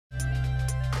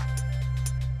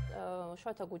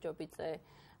შოთა გუჯაბიძე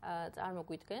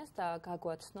წარმოგვიდგენს და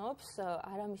გაგვაცნობს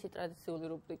არა მისი ტრადიციული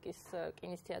რუბრიკის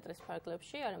რკინის თეატრის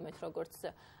ფარგლებში, არამედ როგორც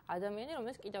ადამიანი,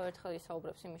 რომელიც კიდევ ერთხელ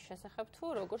ისაუბრებს იმის შესახებ, თუ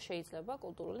როგორ შეიძლება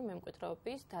კულტურული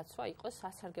მემკვიდრეობის დაცვა იყოს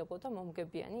სასარგებლო და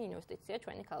მომგებიანი ინვესტიცია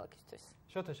ჩვენი ქალაქისთვის.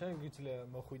 შოთა, შენ გიძლია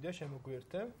მოხვიდე,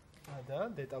 შემოგვიერთე და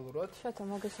დეტალურად. შოთა,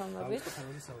 მოგესალმებით.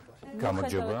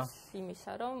 გამარჯობა.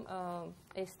 იმისა, რომ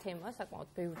ეს თემა საკმაოდ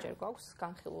ბევრჯერ გვაქვს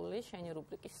განხილული შენი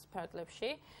რუბრიკის ფარგლებში.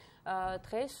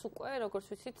 დღეს უკვე, როგორც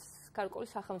ვიცით, გარკვეული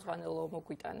სახელმძღვანელო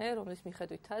მოგვიტანე, რომლის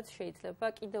მიხედვითაც შეიძლება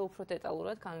კიდევ უფრო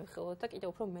დეტალურად განვიხილოთ და კიდევ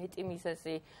უფრო მეტი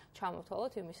მიზეზი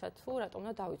ჩამოვთვალოთ იმისა, თუ რატომ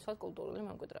უნდა დავიცვათ კულტურული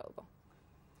მემკვიდრეობა.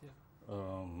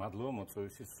 მადლობა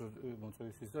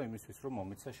მოწვევისთვის და იმისთვის, რომ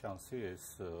მომეცა შანსი ეს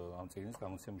ამ წიგნის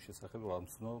გამოცემის შესახებ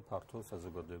ვამცნო ფართო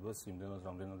საზოგადოებას იმდენად,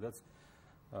 რამდენადაც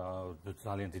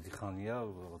ძალიან დიდი ხანია,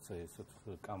 როცა ეს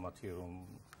კამათი რომ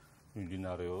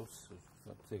მიმდინარეობს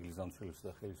ძეგლის დამცველებსა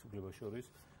და ხელისუფლებას შორის,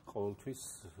 ყოველთვის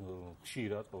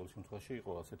ხშირად ყოველ შემთხვევაში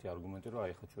იყო ასეთი არგუმენტი, რომ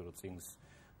აი ხა ჩვენ რო წიგნს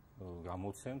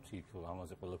გამოცემთ, იქ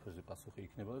ამაზე ყველაფერზე პასუხი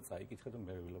იქნება და წაიკითხე და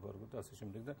მე ვილაპარაკო და ასე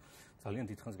შემდეგ და ძალიან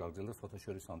დიდხანს გაგრძელდა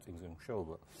ფოტოშორის ამ წიგნზე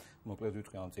მუშაობა. მოკლედ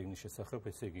ვიტყვი ამ წიგნის შესახებ,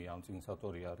 ესე იგი ამ წიგნის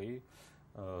ავტორი არის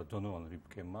დონოვან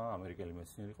რიპკემა, ამერიკელი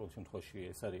მეცნიერი, ყოველ შემთხვევაში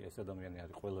ეს ადამიანი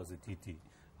არის ყველაზე დიდი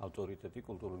ავტორიტეტი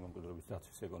კულტურული მემკვიდრეობის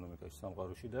დაცვის ეკონომიკაში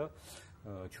სამყაროში და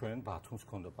ჩვენ ბათუმს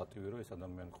ჰქონდა პატივი, რომ ეს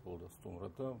ადამიანი ყოლოდა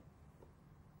სტუმრად და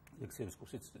ლექციების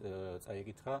კურსიც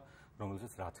წაიკითხა,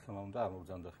 რომელზეც რა თქმა უნდა არ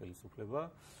მოგზავნდა ხელისუფლება.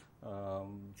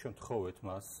 ჩვენ თხოვეთ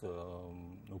მას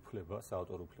უფლებას,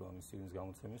 საავტორო უფლება მის წიგნის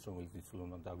გამოცემის, რომელიც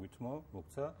იცვლება დაგვითმო,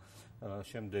 მოგცა.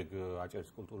 შემდეგ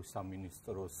აჭარის კულტურის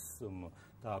სამინისტროს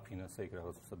დააფინანსა იქ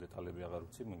რაღაც დეტალები აღარ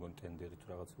ვიცი, მე მგონი ტენდერი თუ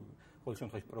რაღაც. ყოველ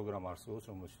შემთხვევაში პროგრამა არსებობს,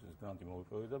 რომელშიც გრანტი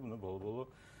მოვიპოვე და ბოლო-ბოლო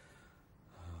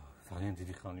ძალიან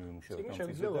დიდი ხანი ვიმუშავე ამ წიგნზე.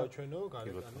 შემიძლია ვაჩვენო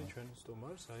გარეკანი ჩვენ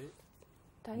სტუმარს, აი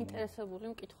დაინტერესებული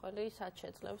მკითხველი სად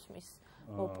შეძლებს მის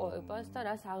მოპოვებას და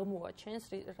რას აღმოაჩენს,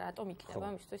 რატომ იქნება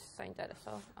მისთვის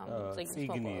საინტერესო ამ წიგნის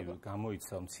მოპოვება. წიგნი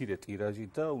გამოიცა მცირე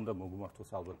ტირაჟით და უნდა მოგმართოს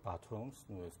ალბათ ბათომს,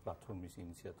 ეს ბათომის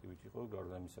ინიციატივით იყო,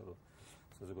 გარდა იმისა, რომ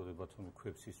საზოგადოება ბათომი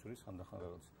ქვებს ისვრის, ხანდახან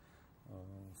რაღაც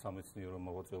სამეცნიერო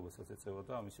მოღვაწეობასაც ეწევა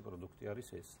და ამისი პროდუქტი არის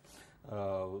ეს.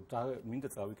 და მინდა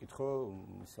წავიკითხო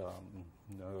ისა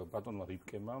ბატონმა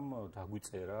რიპკემამ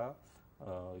დაგვიწერა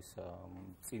ისა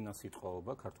წინა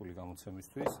სიტყვაობა ქართული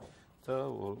გამოცემისთვის და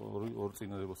ორ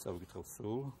წინადებას წავიკითხავ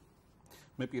სულ.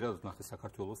 მე პირადად ნახე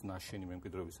საქართველოს ნაშენი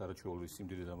მემკვიდრეობის არაჩვეულის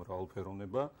სიმდიდრე და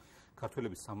მრავალფეროვნება.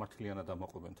 ქართველები სამართლიანად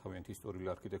ამაყობენ თავიანთი ისტორიული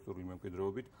არქიტექტურული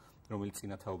მემკვიდრეობით, რომელიც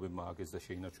წინათაობებმა აგეს და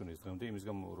შეინარჩუნეს დღემდე, იმის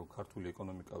გამო, რომ ქართული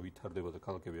ეკონომიკა ვითარდება და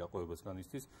ქალაქები აყვავებას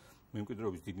განიცდის,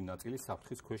 მემკვიდრეობის დიდი ნაწილი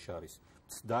საფრთხის ქვეშ არის.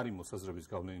 მცდარი მოსაზრების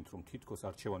გავლენით, რომ თითქოს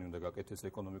არჩევანი უნდა გაკეთდეს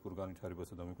ეკონომიკურ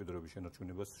განვითარებასა და მემკვიდრეობის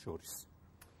შენარჩუნებას შორის.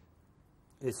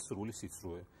 ეს სრული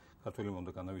სიცრუე. ქართველებმა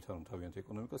უნდა განავითარონ თავიანთი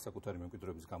ეკონომიკა საკუთარი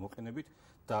მემკვიდრეობის გამოყენებით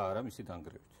და არა მისი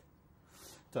დანგრევით.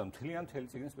 და მთლიან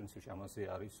წიგნის პრინციპში ამაზე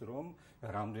არის, რომ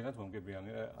რამდენად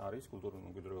მომგებიანი არის კულტურული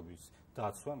მემკვიდრეობის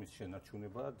დაცვა, მის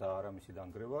შენარჩუნება და არა მისი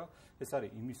დანგრევა. ეს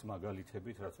არის იმის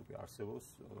მაგალითებით, რაც უკვე არსებობს,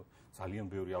 ძალიან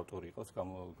ბევრი ავტორი იყოს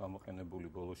გამოყენებული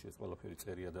ბოლოში ეს ყველაფერი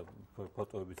წერია და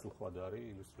ფოტოებიც უხვად არის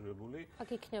ილუსტრირებული. აქ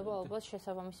იქნება ალბათ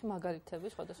შესაბამისი მაგალითები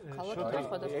სხვადასხვა ქალაქიდან,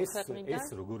 სხვადასხვა ქვეყნიდან. ეს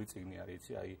როგორი წიგნი არის,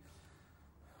 იცი, აი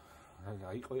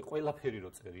ყველაფერი რო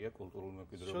წერია კულტურულ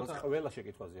მემკვიდრეობას, ყველა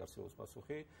შეკითხვაზე არსებობს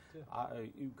პასუხი.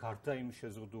 გარდა იმ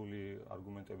შეზღუდული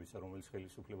არგუმენტებისა, რომელიც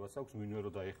ხელისუფლებას აქვს, ვინმე რო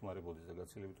დაეხმარებოდეს და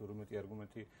გაცილებით ორმეტი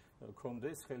არგუმენტი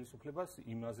ქონდეს ხელისუფლებას,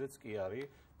 იმაზეც კი არის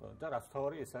და რაც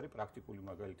თავარი ეს არის პრაქტიკული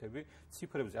მაგალითები.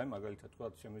 ციფრებზე, აი მაგალითად თქვა,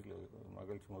 შემიძლია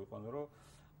მაგალითი მოვიყვანო, რომ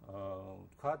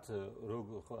თქვათ,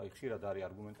 აი ხშირად არის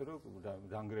არგუმენტი, რომ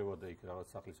დანგრევა და იქ რაღაც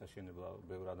სახლის აშენება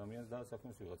ბევრ ადამიანს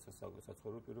დაასაქმეს, ვიღაცა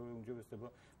საცხოვრებელ პირობები უმჯობესდება,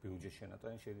 ბიუჯეტის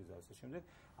შენატანი შედის და ასე შემდეგ.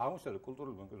 აღმოჩნდა, რომ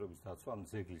კულტურული მემკვიდრეობის დაცვა, ამ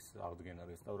ძეგლის აღდგენა,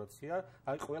 რესტავრაცია,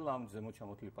 აი ყველა ამ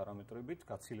ზემოჩამოთვლილი პარამეტრებით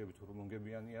გაცილებით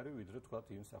რომგებიანი არის, ვიდრე თქვათ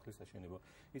იმ სახლის აშენება.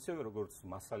 ისევე როგორც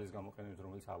მასალის გამოყენებით,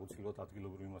 რომელიც აუცილებლად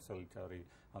ადგილობრივი მასალით არის,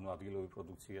 ანუ ადგილობრივი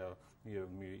პროდუქცია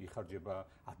იხარჯება,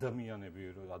 ადამიანები,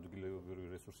 ადგილობრივი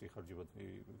რესურსი იხარჯება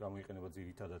გამოიყენება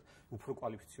ძირითადად უფრო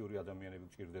კვალიფიციური ადამიანები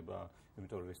გჭირდება,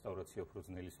 იმიტომ რომ რესტავრაცია უფრო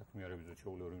ძნელი საქმე არის, ვიდრე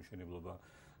ჩვეულებრივი მშენებლობა.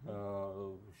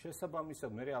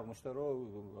 შესაბამისად, მე აღმოჩნდა, რომ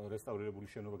რესტავრირებული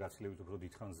შენობა გაცილებით უფრო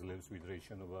დიდხანს ძლევს, ვიდრე ის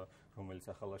შენობა, რომელიც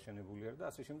ახალ აშენებული არის და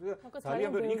ასე შემდეგ. ძალიან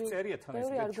ბევრი იქ წერია თან ეს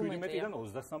 17-დან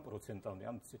 23%-მდე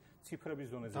ამ ციფრების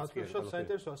ზონაზე წერია. დაცვის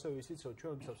საინტერესო ასევე ისიც, რომ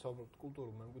ჩვენ ვსაუბრობთ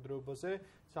კულტურულ მემკვიდრეობაზე,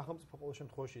 სახელმწიფო ყოველ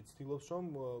შემთხვევაში ცდილობს, რომ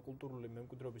კულტურული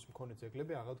მემკვიდრეობის მქონე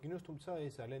ძეგლები აღადგინოს, თუმცა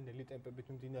ეს ძალიან ნელი ტემპებით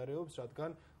მიმდინარეობს,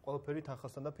 რადგან ყველაფერი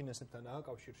თანხასთან და ფინანსებთანაა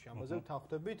კავშირში. ამაზე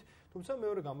ვთანხმდებით, თუმცა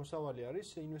მეორე გამოსავალი არის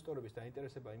ინვესტორების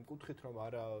დაინტერესება შეიძლება იმ კუთხით რომ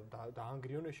არა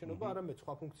დაანგრიონ ეს შენობა, არამედ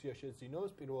სხვა ფუნქცია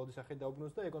შეძინოს, პირველადი სახე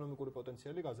დაუბრუნოს და ეკონომიკური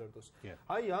პოტენციალი გაზარდოს.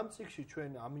 აი ამ წიგნში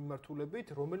ჩვენ ამ მიმართულებით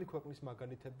რომელი ქვეყნის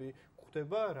მაგალითები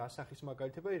გვხვდება, რა სახის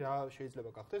მაგალითები, რა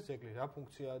შეიძლება გახდეს ზეგლი, რა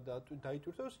ფუნქცია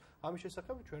დაიტვირთოს, ამის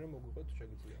შესახებ ჩვენ რომ მოგვიყვეთ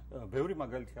შეგვიძლია. ბევრი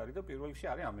მაგალითი არის და პირველ რიგში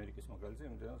არის ამერიკის მაგალითი,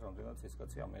 იმდენად რამდენად ეს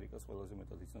კაცი ამერიკას ყველაზე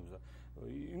მეტად იცნობს და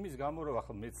იმის გამო რომ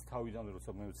ახლა მეც თავიდან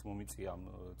როცა მეც მომიწია ამ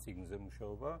წიგნზე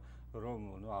მუშაობა,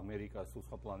 რომ ამერიკა სულ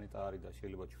სხვა პლანეტა არის და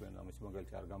შეიძლება ჩვენ ამის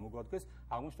მაგალითი არ გამოგვადგეს,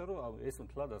 აღმოჩნდა რომ ეს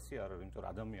მთლად ასე არ არის, იმიტომ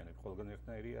რომ ადამიანები ყველგან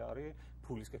ერთნაირი არის,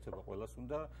 ფულის კეთება ყველას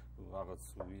უნდა, რაღაც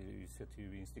ისეთი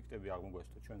ინსტინქტები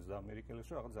აღმოგვაჩნდა ჩვენს და ამერიკელებს,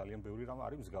 რომ რაღაც ძალიან ბევრი რამ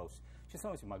არის მსგავსი.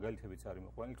 შესაბამისი მაგალითებიც არის,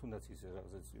 ყველი თუნდაც ის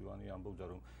რაღაცაც ივანი ამბობდა,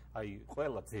 რომ აი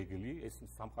ყველა ძეგლი ეს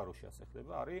სამყაროში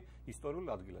ასახლება არის ისტორიულ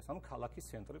ადგილას, ანუ ქალაქის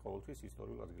ცენტრი ყოველთვის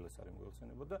ისტორიულ ადგილას არის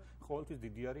მოიხსენება და ყოველთვის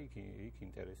დიდი არის იქ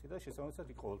ინტერესი და შესაბამისად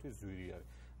იქ ყოველთვის ზვირი არის.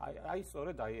 აი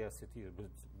სწორედ აი ასეთი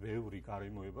ბევრი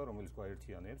გარემოება, რომელიც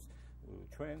გვაერთიანებს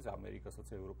ჩვენს ამერიკასაც,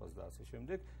 ევროპას და ასე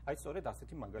შემდეგ, აი სწორედ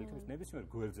ასეთი მაგალითების ნებისმიერ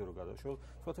გვერდზე რო გადავშალ,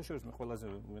 სხვათა შორის მე ყველაზე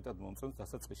მეტად მომწონს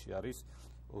დასაწყისში არის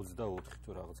 24 თუ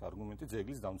რაღაც არგუმენტი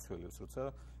ძეგლის დამცველებს, როცა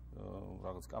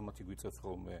რაღაც კამათი გვიწევს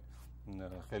ხოლმე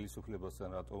ხელისუფლებასთან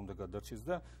რატო უნდა გადარჩეს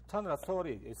და თან რაც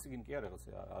თავარი ეს იგი კი არის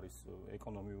არის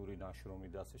ეკონომიური ნაშრომი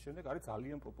და ასე შემდეგ, არის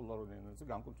ძალიან პოპულარული ენაზე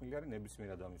განკუთვნილი არის ნებისმიერ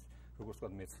ადამიანს, როგორც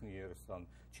ვთქვათ მეცნიერს ან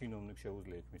ჩინოვნიკს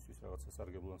შეუძლია იქისთვის რაღაც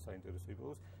სასარგებლო ან საინტერესო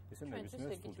იყოს, ესე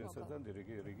ნებისმიერ სტუდენტსა და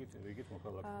რიგით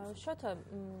მოქალაქეებს. შოთა,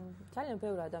 ძალიან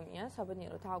ბევრი ადამიანს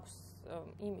საბედნიეროდ აქვს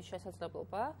იმის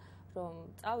შესაძლებლობა, რომ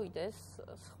წავიდეს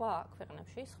სხვა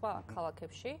ქვეყნებში, სხვა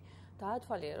ქალაქებში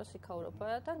დაათვალიეროს იქაურობა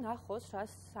და ნახოს,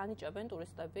 რას ანიჭებენ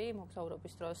ტურისტები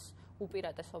მოგზაურობის დროს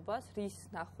უპირატესობას, რის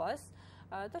ნახვას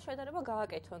და შედარება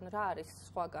გააკეთონ, რა არის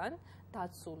სხვაგან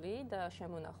დაცული და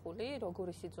შემონახული,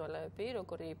 როგორი სიძველეები,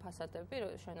 როგორი ფასადები,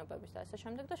 შენობების და ასე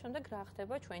შემდეგ და შემდეგ რა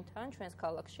ხდება ჩვენთან, ჩვენს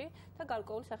ქალაქში და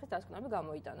გარკვეული სახის დასკვნები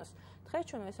გამოიტანოს. დღეს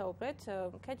ჩვენ ვესაუბრეთ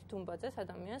ქეთი თუმბაძეს,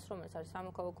 ადამიანს, რომელიც არის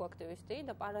სამოქალაქო აქტივისტი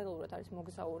და პარალელურად არის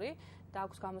მოგზაური და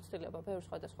აქვს გამოცდილება ბევრ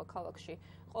სხვადასხვა ქალაქში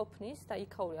ყოფნის და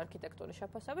იქაური არქიტექტურის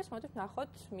შეფასების. მოდით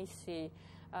ნახოთ მისი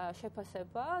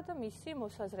შეფასება და მისი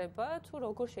მოსაზრება თუ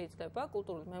როგორ შეიძლება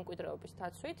კულტურული მემკვიდრეობის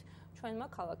დაცვით ჩვენმა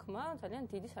ქალაქმა ძალიან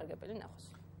დიდი სარგებელი ნახოს.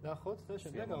 ნახოთ და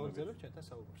შემდეგ გავაგრძელებთ ჩვენთან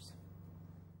საუბარს.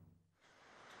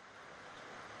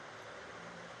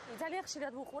 ძალიან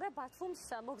ხშირად ვუყურე ბათუმს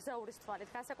მოგზაურის თვალით,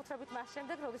 განსაკუთრებით მას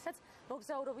შემდეგ, როდესაც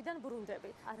მოგზაურობიდან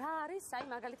ბრუნდები. რა არის, აი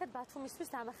მაგალითად ბათუმისთვის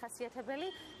დამახასიათებელი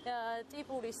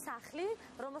ტიპური სახლი,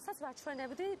 რომელსაც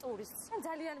ვაჩვენებდი ტურისტს.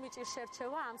 ძალიან მიჭირს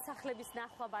შერჩევა ამ სახლების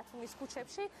ნახვა ბათუმის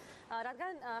ქუჩებში,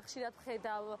 რადგან ხშირად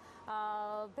ვხედავ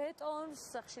ბეტონს,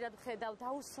 ხშირად ვხედავ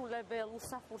დაუსრულებელ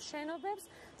უსახურ შენობებს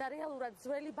და რეალურად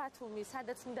ძველი ბათუმი,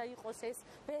 სადაც უნდა იყოს ეს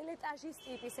ბელეტაჟის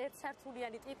ტიპის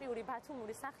ერთსართულიანი ტიპიური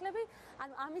ბათუმური სახლები,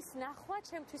 ანუ ამის ნახვა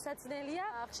ჩემთვისაც ძნელია.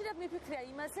 ხშირად მიფიქრია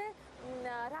იმაზე,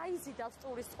 რა იზიდავს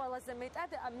ტურისტს ყველაზე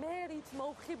მეტად, მე რით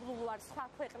მოვხიბლულ ვარ სხვა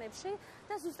ქვეყნებში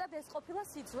და ზუსტად ეს ყოფილა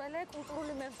სიძველე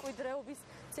კულტურული მემკვიდრეობის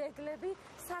ძეგლები,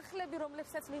 სახლები,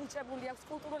 რომლებსაც მინიჭებული აქვს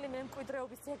კულტურული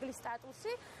მემკვიდრეობის ძეგლის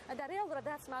სტატუსი და რეალურად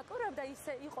რაც მაკურებდა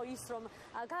იყო ის, რომ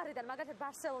გარედან მაგალითად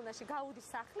ბარსელონაში გაუდის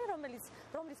სახლი,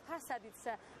 რომლის ფასადიც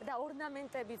და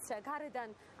ორნამენტებიც გარედან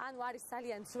ანუ არის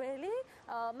ძალიან ძველი,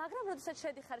 მაგრამ როდესაც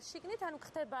შედიხარ შიგნით, ანუ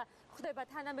ხდება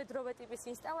თანამედროვე ტიპის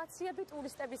ინსტალაციები,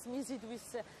 ტურისტების მიზიდვის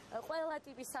ყველა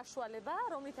ტიპის საშუალება,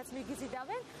 რომლითაც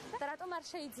მიგიზიდავენ და რატომ არ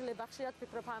შეიძლება ხშირად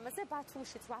ვფიქრობ ამაზე,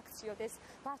 ბათუმშიც ვაქციოთ ეს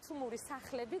ბათუმური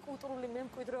სახლები, კულტურული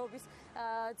მემკვიდრეობის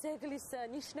ძეგლის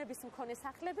ნიშნების მქონე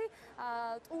სახლები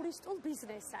ტურისტულ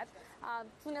ბიზნესად.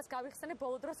 თუნდაც გავიხსენე,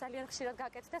 ბოლო დროს ძალიან ხშირად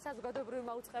გაკეთდა საზოგადოებრივი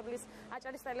მაუწყებლის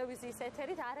აჭარის ტელევიზიის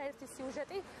ეთერით არაერთი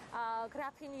სიუჟეტი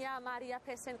გრაფინია მარია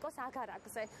ფესენკოს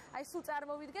აგარაკზე. აი სულ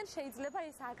წარმოვიდგენ, შეიძლება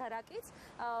ეს აგარაკიც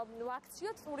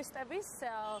ვაქციოთ ტურისტების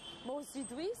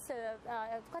მოზიდვის,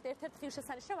 თქვათ ერთ-ერთ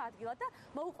ღირსშესანიშნავ ადგილად და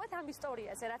მოუყვეთ ამ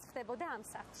ისტორიაზე, რაც ხდებოდა ამ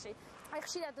სახლში. აი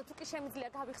ხშირად თუ კი შემიძლია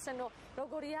გავიხსენო,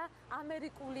 როგორია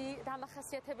ამერიკული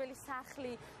დამახასიათებელი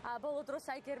სახლი, ბოლო დროს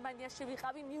აი გერმანიაში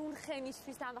ვიყავი,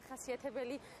 მიუნხენისთვის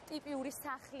დამახასიათებელი ტიპიური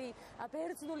სახლი,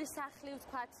 ბერძნული სახლი,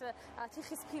 ვთქვათ,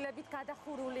 თიხის ფილებით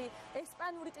გადახურული,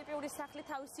 ესპანური ტიპიური სახლი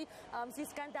თავისი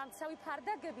მზისგან დამცავი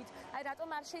ფარდაგებით. აი რატომ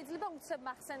არ შეიძლება უცებ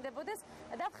მახსენდებოდეს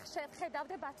და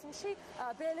ხედავდე ბათუმში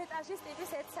ბელეტაჟის ტიპის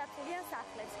ერთსართულიან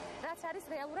სახლებს, რაც არის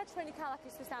რეალურად ჩვენი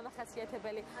ქალაქისთვის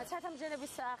დამახასიათებელი.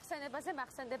 ცათამბჯენების ახსენებაზე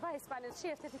მახსენდება ესპანეთში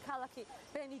ერთ-ერთი ქალაქი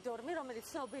ბენიდორმი, რომელიც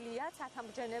ცნობილია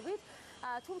ცათამბჯენებით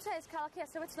თუმცა ეს ქალაქი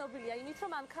ასევე ცნობილია იმით,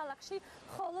 რომ ამ ქალაქში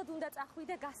მხოლოდ უნდა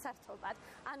წახვიდე გასართობად,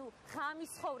 ანუ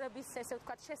ღამის ცხოვრების, ესე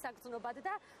ვთქვათ, შესაგრძნობად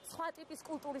და სხვა ტიპის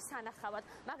კულტურის სანახავად,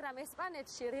 მაგრამ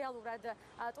ესპანეთში რეალურად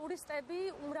ტურისტები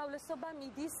უმრავლესობა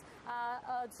მიდის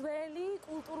ძველი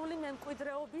კულტურული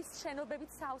მემკვიდრეობის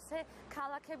შენობებით სავსე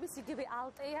ქალაქების, იგივე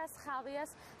ალტეას,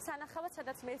 ხავეას სანახავად,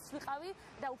 სადაც მეც ვიყავი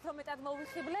და უფრო მეტად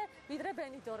მოვიხიბლე, ვიდრე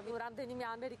ბენიდორმი. რამდენიმე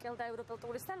ამერიკელ და ევროპელ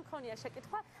ტურისტთან მქონია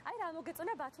შეკითხვა, აი რა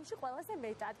მოგეწონა ბათუმში ყველაზე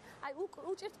მეტად. აი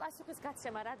უჭირთ პასუხის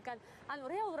გაცემა, რადგან ანუ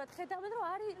რეალურად ხედავენ, რომ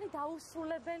არის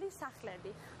დაუსრულებელი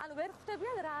სახლები. ანუ ვერ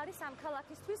ხვდებიან რა არის ამ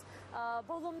ქალაქისთვის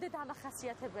ბოლომდე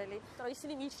დამახასიათებელი. რომ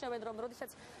ისინი მიიჩნევენ, რომ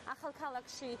როდესაც ახალ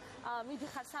ქალაქში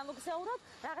მიდიხარ სამოგზაუროდ,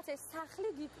 რაღაც ეს სახლი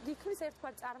გიქმნის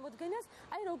ერთგვარ წარმოდგენას,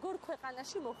 აი როგორ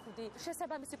ქვეყანაში მოხვდი.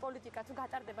 შესაბამისი პოლიტიკა თუ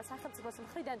გატარდება სახელმწიფოს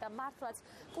მხრიდან და მართლაც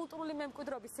კულტურული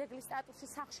მემკვიდრეობის ძეგლის სტატუსი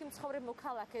სახლში მცხოვრებ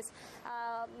მოქალაქეს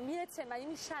მიეცემა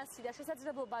იმის შანსი და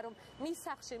შესაძლებლობა, რომ მის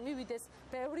სახლში მივიდეს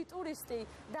ბევრი ტურისტი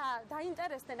და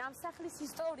დაინტერესდნენ ამ სახლის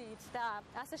ისტორიით და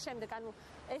ასე შემდეგ, ანუ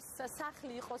ეს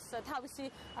სახლი იყოს თავისი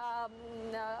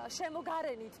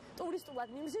შემოგარენით ტურისტულად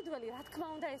მიმზიდველი, რა თქმა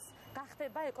უნდა ეს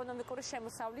გახდება ეკონომიკური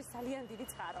შემოსავლის ძალიან დიდი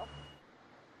წყარო.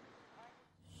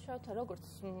 შოთა, როგორც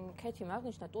ქეთიმ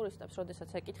აღნიშნა, ტურისტებს, როდესაც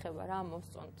ეკითხება რა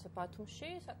მოსწონთ ბათუმში,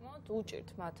 საკმაოდ უჭირთ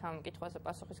მათ ამ კითხვაზე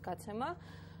პასუხის გაცემა.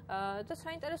 და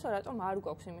საინტერესო რატომ არ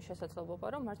გვაქვს იმის შესაძლებლობა,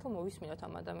 რომ მართლა მოვისმინოთ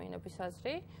ამ ადამიანების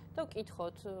აზრი და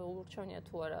ვკითხოთ, ურჩევნია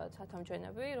თუ არა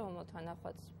ცათამჯენები, რომელთან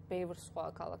ახლაც ბევრ სხვა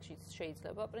ქალაქში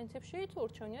შეიძლება პრინციპში, თუ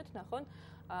ურჩევნიათ ნახონ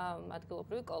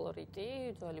ადგილობრივი კოლორიტი,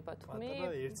 ძველი ბათუმი,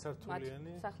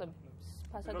 ერთსართულიანი სახლების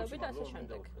ფასადები და ასე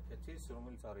შემდეგ. ეს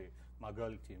რომელიც არის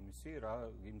მაგალითი იმისი, რა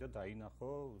გინდა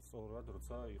დაინახო სწორად,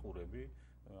 როცა იყურები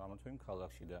ამ თუ იმ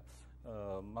ქალაქში და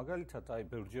მაგალითად აი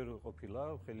ბევრჯერ ყოფილა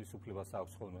ხელისუფლებას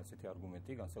აქვს ხოლმე ასეთი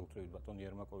არგუმენტი, განსაკუთრებით ბატონი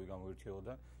ერმაკოვი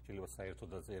გამოირჩეოდა, შეიძლება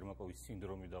საერთოდაც ერმაკოვის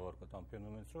სინდრომი დავარქვათ ამ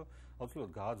ფენომენს, რომ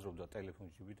აუცილებლად გააძრობდა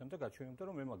ტელეფონში ჯიბიდან და გაჩვენებდა,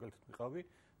 რომ მე მაგალითად ვიყავი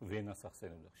ვენას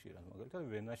ახსენებდა ხშირად, მაგალითად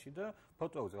ვენაში და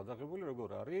ფოტო აქვს გადაღებული, როგორ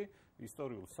არის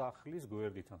ისტორიულ სახლის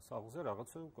გვერდით ან სახლზე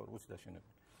რაღაცა კორპუსი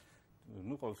დაშენებული.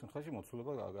 ნუ ყოველ შემთხვევაში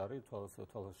მოცულობა არის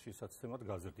თვალსაჩინოდ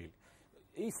გაზრდილი.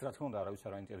 ის რა თქმა უნდა არავის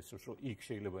არ აინტერესებს, რომ იქ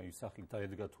შეიძლება ის სახლი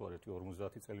დაედგა თუ არა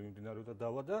 50 წელი მიმდინარეობდა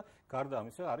დავა და გარდა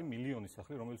ამისა არის მილიონი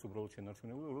სახლი, რომელიც უბრალოდ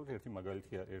შენარჩუნებული, უბრალოდ ერთი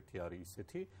მაგალითი ერთი არის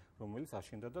ისეთი, რომელიც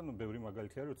აშენდა და ნუ ბევრი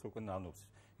მაგალითი არის, როცა უკვე ნანობს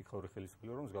იქ ხავრი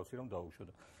ხელისუფლება, რომ მსგავსი რამ დაუშვო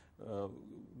და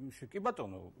კი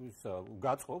ბატონო,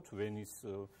 გაწყობთ ვენის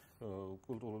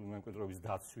კულტურული მემკვიდრეობის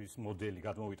დაცვის მოდელი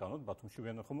გადმოვიტანოთ ბათუმში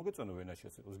ვენა ხომ მოგეწონა ვენაში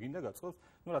ასე იყოს გინდა გაწყობს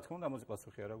ნუ რა თქმა უნდა ამაზე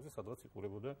პასუხი არ აქვს სადღაც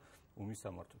იყურებოდა ომის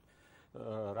სამართლით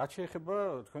რაც შეეხება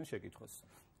თქვენ შეკითხვას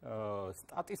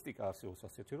სტატისტიკა არსებობს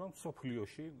ასეთი რომ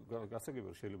სოფლიოში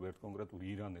გასაგებია შეიძლება ერთ კონკრეტულ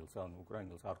ირანელს ან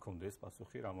უკრაინელს არ ქონდეს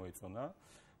პასუხი რა მოეწონა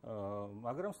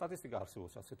მაგრამ სტატისტიკა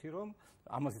არსებობს ასეთი რომ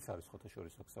ამაზეც არის ხოთა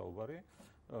შორის აქ საუბარი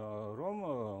რომ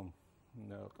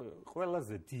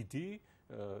ყველაზე დიდი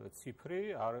ციფრი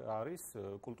არის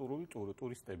კულტურული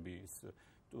ტურისტების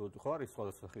ხო არის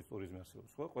სხვადასხვა ხის ტურიზმი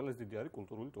არსებობს ხო ყველაზე დიდი არის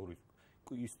კულტურული ტურიზმი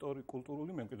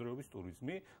კულტურული მემკვიდრეობის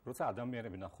ტურიზმი როცა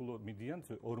ადამიანები ნახულო მიდიან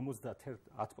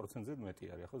 50%-ზე მეტი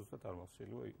არის ახლა ზუსტად არ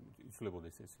შეიძლება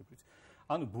იცვლებოდეს ეს ციფრიც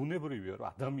ანუ ბუნებრივია რომ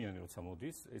ადამიანი როცა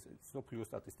მოდის ეს სოფლიო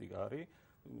სტატისტიკა არის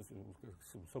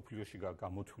სოფლიოში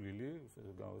გამოთვლილი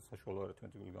საშუალო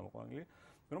არითმეტიკული გამოყვანილი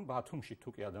რომ ბათუმში თუ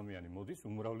კი ადამიანი მოდის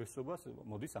უმრავლესობას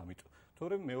მოდის ამიტომ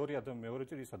თორემ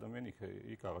მეორეჯერ ის ადამიანი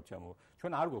იქ აღარ ჩამოვა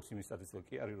ჩვენ არ გვაქვს იმის სტატისტიკა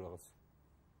კი არის რაღაც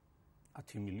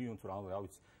 10 მილიონი თუ რა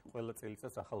ვიცი ყველა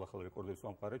წელიწადს ახალ რეკორდებს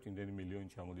ვამყარებთ იმდენი მილიონი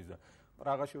ჩამოდის და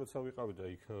პრაღაში როცა ვიყავი და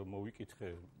იქ მოვიკითხე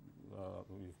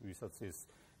ვისაც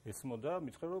ესმოდა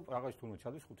მითხრა რომ პრაღაში თურმე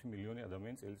ჩადის 5 მილიონი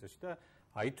ადამიანი წელიწადში და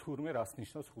აი თურმე რას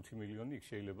ნიშნავს 5 მილიონი იქ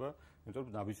შეიძლება იმიტომ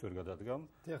რომ ნაბიჯს ვერ გადადგამ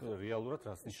რეალურად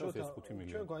რას ნიშნავს ეს 5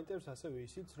 მილიონი ჩვენ გვაინტერესებს ასევე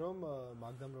ისიც რომ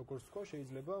მაგდამ როგორც თქვა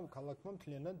შეიძლება ქალაქმა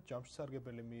მთლიანად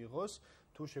ჯამშსარგებელი მიიღოს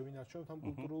თუ შევინარჩუნებთ ამ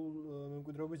კულტურულ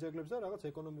მემკვიდრეობის ძეგლებს და რაღაც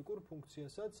ეკონომიკურ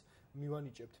ფუნქციასაც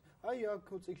მივანიჭებთ. აი აქ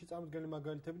წიგნში წამდგენილი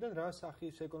მაგალითებიდან რა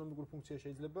სახის ეკონომიკურ ფუნქცია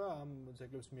შეიძლება ამ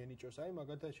ძეგლებს მიენიჭოს? აი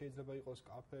მაგალითად შეიძლება იყოს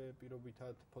კაფე,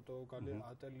 პირობითად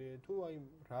ფოტოგალერეა, თუ აი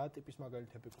რა ტიპის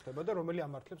მაგალითები გვხვდება და რომელი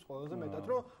ამართლებს ყველაზე მეტად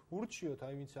რომ ურჩიოთ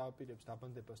აი ვინც აპირებს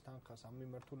დაბანდებას თანხას ამ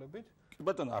მიმართულებით? კი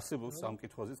ბატონო, არსებობს ამ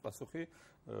კითხვაზეც პასუხი,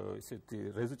 ესეთი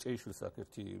რეზეჭეიშვილს აქ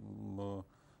ერთი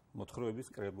მოთხრობების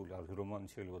კრებული, რომანი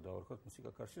შეიძლება დავარქვათ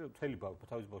მუსიკაქარში, მთელი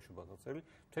თავის ბავშვობა დაწერილი,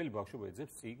 მთელი ბავშვობა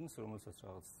ეძებს წიგნს, რომელსაც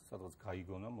სადღაც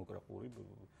გაიგონა მოკრაყური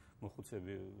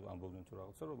მოხუცები ამბობდნენ თუ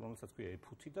რაღაცა, რომელსაც ქვია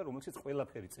ეფუთი და რომელსაც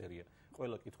ყველაფერი წერია.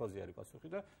 ყველა კითხვაზე არის პასუხი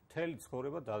და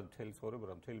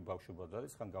მთელი ბავშვობა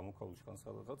დადეს, ხან გამოქვაბულში, ხან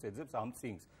სადღაც ეძებს ამ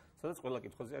წიგნს, სადაც ყველა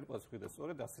კითხვაზე არის პასუხი და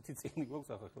სწორედ ასეთი წიგნი გვაქვს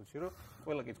ახალში, რომ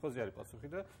ყველა კითხვაზე არის პასუხი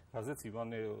და რაზეც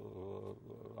ივანე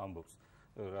ამბობს.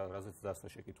 რაზეც დასვა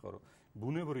შეკითხვა, რომ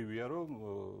ბუნებრივია, რომ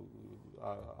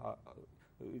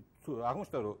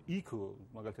აღმოჩნდა, რომ იქ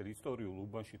მაგალითად ისტორიულ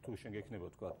უბანში თუ შენ გექნება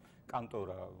თქვა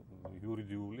კანტორა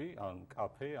იურიდიული, ან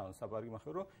კაფე, ან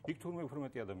საპარგიმახე, რომ იქ თურმე უფრო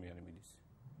მეტი ადამიანი მიდის.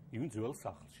 იმენ ძველ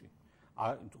სახლში.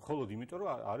 ხოლო იმიტომ, რომ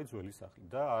არის ძველი სახლი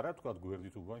და არა თქვა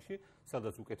გვერდით უბანში,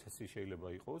 სადაც უკეთესი შეიძლება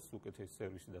იყოს, უკეთესი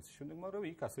სერვისი და ასე შემდეგ, მაგრამ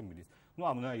იქ ასე მიდის. ნუ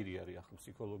ამნაირი არის ახლა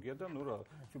ფსიქოლოგია და ნუ რა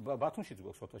ბათუმშიც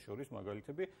გვაქვს შოთა შორის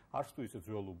მაგალითები, არც თუ ისე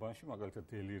ძველ უბანში, მაგალითად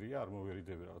დელირია, არ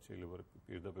მოვერიდები რაღაც შეიძლება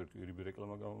პირდაპირ ირიბი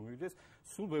რეკლამა გამომივიდეს,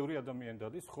 სულ ბევრი ადამიანი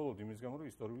დადის, ხოლო იმის გამო, რომ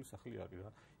ისტორიული სახლი არის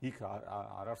რა. იქ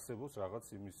არ არსებობს რაღაც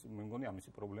იმის, მე მგონი ამისი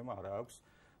პრობლემა არ აქვს.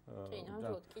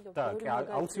 და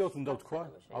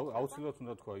აუცილებლად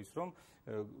უნდა თქვა ის, რომ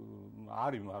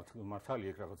არის მართალი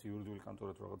ეგ რაღაც იურიდიული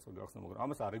კანტორა თუ რაღაცა გახსნა, მაგრამ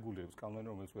ამას არეგულირებს კანონი,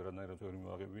 რომელიც ვერანაირად ვერ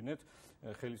მივაღებინეთ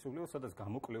ხელისუფლება, სადაც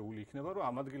გამოკლეული იქნება, რომ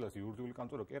ამ ადგილას იურიდიული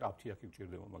კანტორა კი არა, აფთიაქი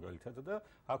გჭირდება მაგალითად და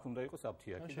აქ უნდა იყოს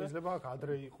აფთიაქი და შეიძლება აქ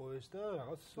ადრე იყო ეს და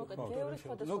რაღაც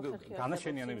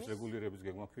განაშენიანების რეგულირების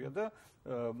გეგმა ქვია და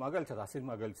მაგალითად ასეთ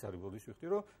მაგალითს არის ბოდის ვიხდი,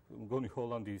 რომ მგონი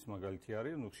ჰოლანდიის მაგალითი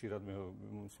არის, ნუ ხშირად მე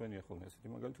მსვენია ხოლმე ასეთი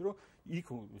მაგალითი, რომ იქ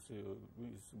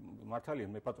მართალია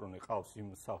მე პატრონი ყავს იმ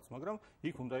სახლს, მაგრამ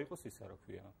იქ უნდა იყოს ისა რა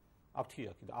ქვია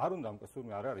აფთიაქი და არ უნდა ამკაც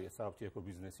თურმე არ არის სააფთიაქო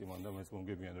ბიზნესი მან და მეც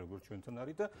მომგებიან როგორც ჩვენთან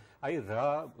არის და აი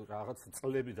რაღაც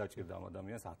წლები დაჭირდა ამ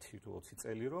ადამიანს 10 თუ 20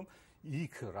 წელი რომ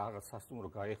იქ რაღაც სასტუმრო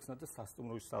გაეხსნა და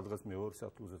სასტუმროში სადღაც მეორე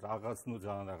სართულზე რაღაც ნუ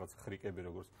ძალიან რაღაც ხრიკები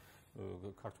როგორც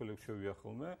ქართველებს შევია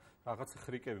ხოლმე რაღაც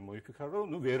ხრიკები მოიფიქრა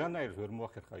რომ ნუ ვერანაირად ვერ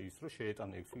მოახერხა ის რომ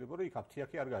შეეტანა ექსკლიბო რომ იქ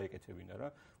აფთიაქი არ გაეკეთებინა რა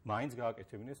მაინც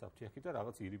გააკეთებინეს აფთიაქი და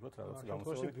რაღაც ირიბად რაღაც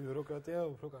გამოსწორებული ბიუროკრატია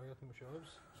უფრო კარგად მუშაობს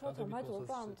შოთა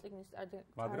მადლობა ამ წიგნის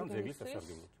მაგრამ ძეგლის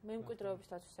სასარგებლოდ მემკვიდრეობის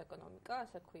დაცვის ეკონომიკა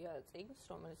ასე ქვია წიგნს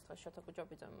რომელიც დღეს შოთა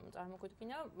გუჯაბიძემ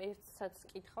წარმოგვიდგინა ერთსაც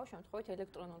კითხავ შემთხვევით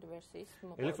ელექტრონული ვერსიის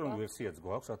მოყოლება ელექტრონული ვერსიაც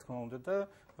გვაქვს რა თქმა უნდა და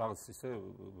რაღაც ისე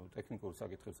ტექნიკური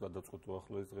საკითხებს გადავწყვეტ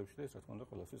უახლოეს დღეებში და ეს რა თქმა უნდა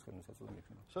ყველასთვის ხელმისაწვდომი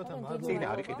იქნება შოთა მადლობა წიგნი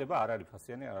არ იყიდება არ არის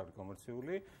ფასიანი არ არის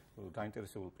კომერციული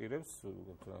დაინტერესებულ პირებს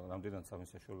რამდენად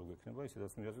სამისაშუალო გექნება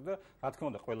ისედაც მიიღოს და რა თქმა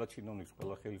უნდა ყველა ჩინოვნიკს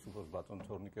ყველა ხელისუფლებას ბატონ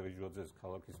თორნიკე რეჟვაძეს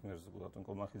ქალაქის მერს ბატონ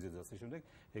კომახიძეს და ასე შემდეგ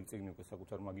ეგ წიგნი უკვე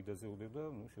საკუთარ მაგიდაზე უდება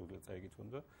ნუ შეუძლია წაიგითონ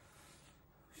და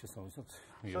შესაბამისად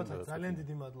შოთა ძალიან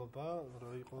დიდი მადლობა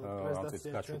რომ იყო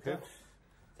პრეზენტაცია ჩვენთან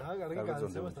ძალიან კარგი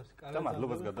განსხვავება და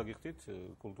მადლობას გადაგიხდით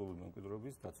კულტურული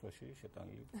მემკვიდრეობის დაცვაში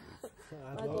შეტანილი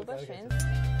მადლობა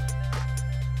შენ